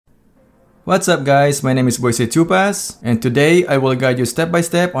What's up guys, my name is Tupas, and today I will guide you step by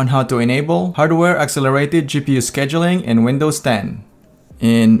step on how to enable hardware accelerated GPU scheduling in Windows 10.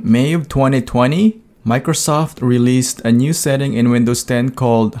 In May of 2020, Microsoft released a new setting in Windows 10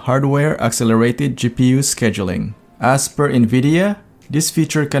 called hardware accelerated GPU scheduling. As per Nvidia, this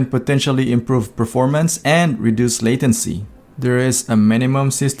feature can potentially improve performance and reduce latency. There is a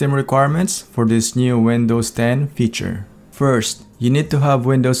minimum system requirements for this new Windows 10 feature. First, you need to have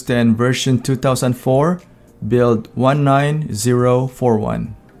Windows 10 version 2004, build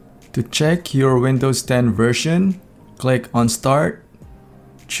 19041. To check your Windows 10 version, click on Start,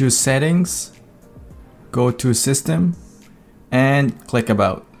 choose Settings, go to System, and click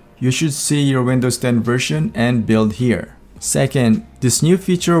About. You should see your Windows 10 version and build here. Second, this new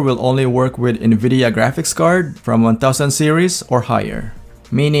feature will only work with Nvidia graphics card from 1000 series or higher.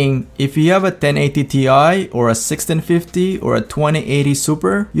 Meaning, if you have a 1080 Ti or a 1650 or a 2080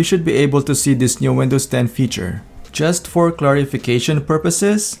 Super, you should be able to see this new Windows 10 feature. Just for clarification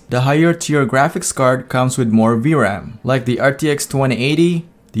purposes, the higher tier graphics card comes with more VRAM, like the RTX 2080,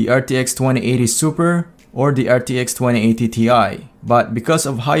 the RTX 2080 Super, or the RTX 2080 Ti. But because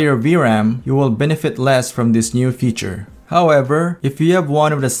of higher VRAM, you will benefit less from this new feature. However, if you have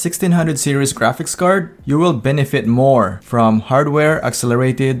one of the 1600 series graphics card, you will benefit more from hardware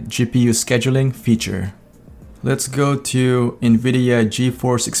accelerated GPU scheduling feature. Let's go to Nvidia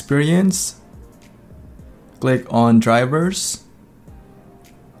GeForce Experience. Click on Drivers.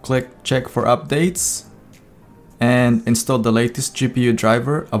 Click Check for Updates. And install the latest GPU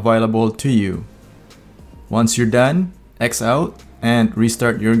driver available to you. Once you're done, X out and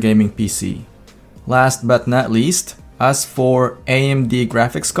restart your gaming PC. Last but not least, as for AMD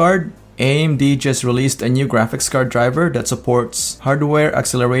graphics card, AMD just released a new graphics card driver that supports hardware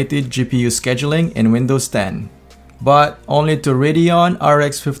accelerated GPU scheduling in Windows 10, but only to Radeon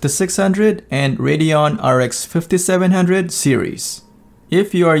RX 5600 and Radeon RX 5700 series.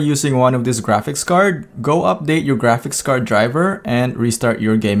 If you are using one of these graphics card, go update your graphics card driver and restart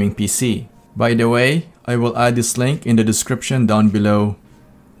your gaming PC. By the way, I will add this link in the description down below.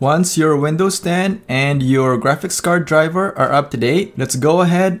 Once your Windows 10 and your graphics card driver are up to date, let's go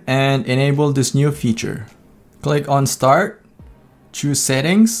ahead and enable this new feature. Click on Start, choose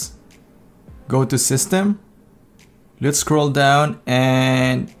Settings, go to System. Let's scroll down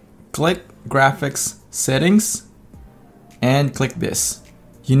and click Graphics Settings and click this.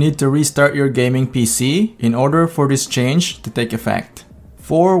 You need to restart your gaming PC in order for this change to take effect.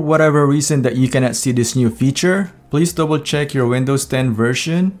 For whatever reason that you cannot see this new feature, please double check your Windows 10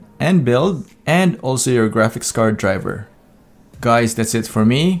 version and build, and also your graphics card driver. Guys, that's it for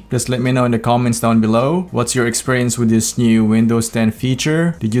me. Just let me know in the comments down below. What's your experience with this new Windows 10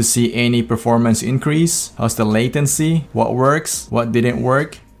 feature? Did you see any performance increase? How's the latency? What works? What didn't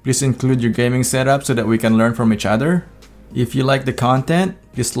work? Please include your gaming setup so that we can learn from each other. If you like the content,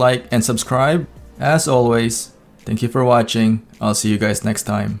 please like and subscribe. As always, thank you for watching. I'll see you guys next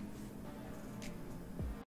time.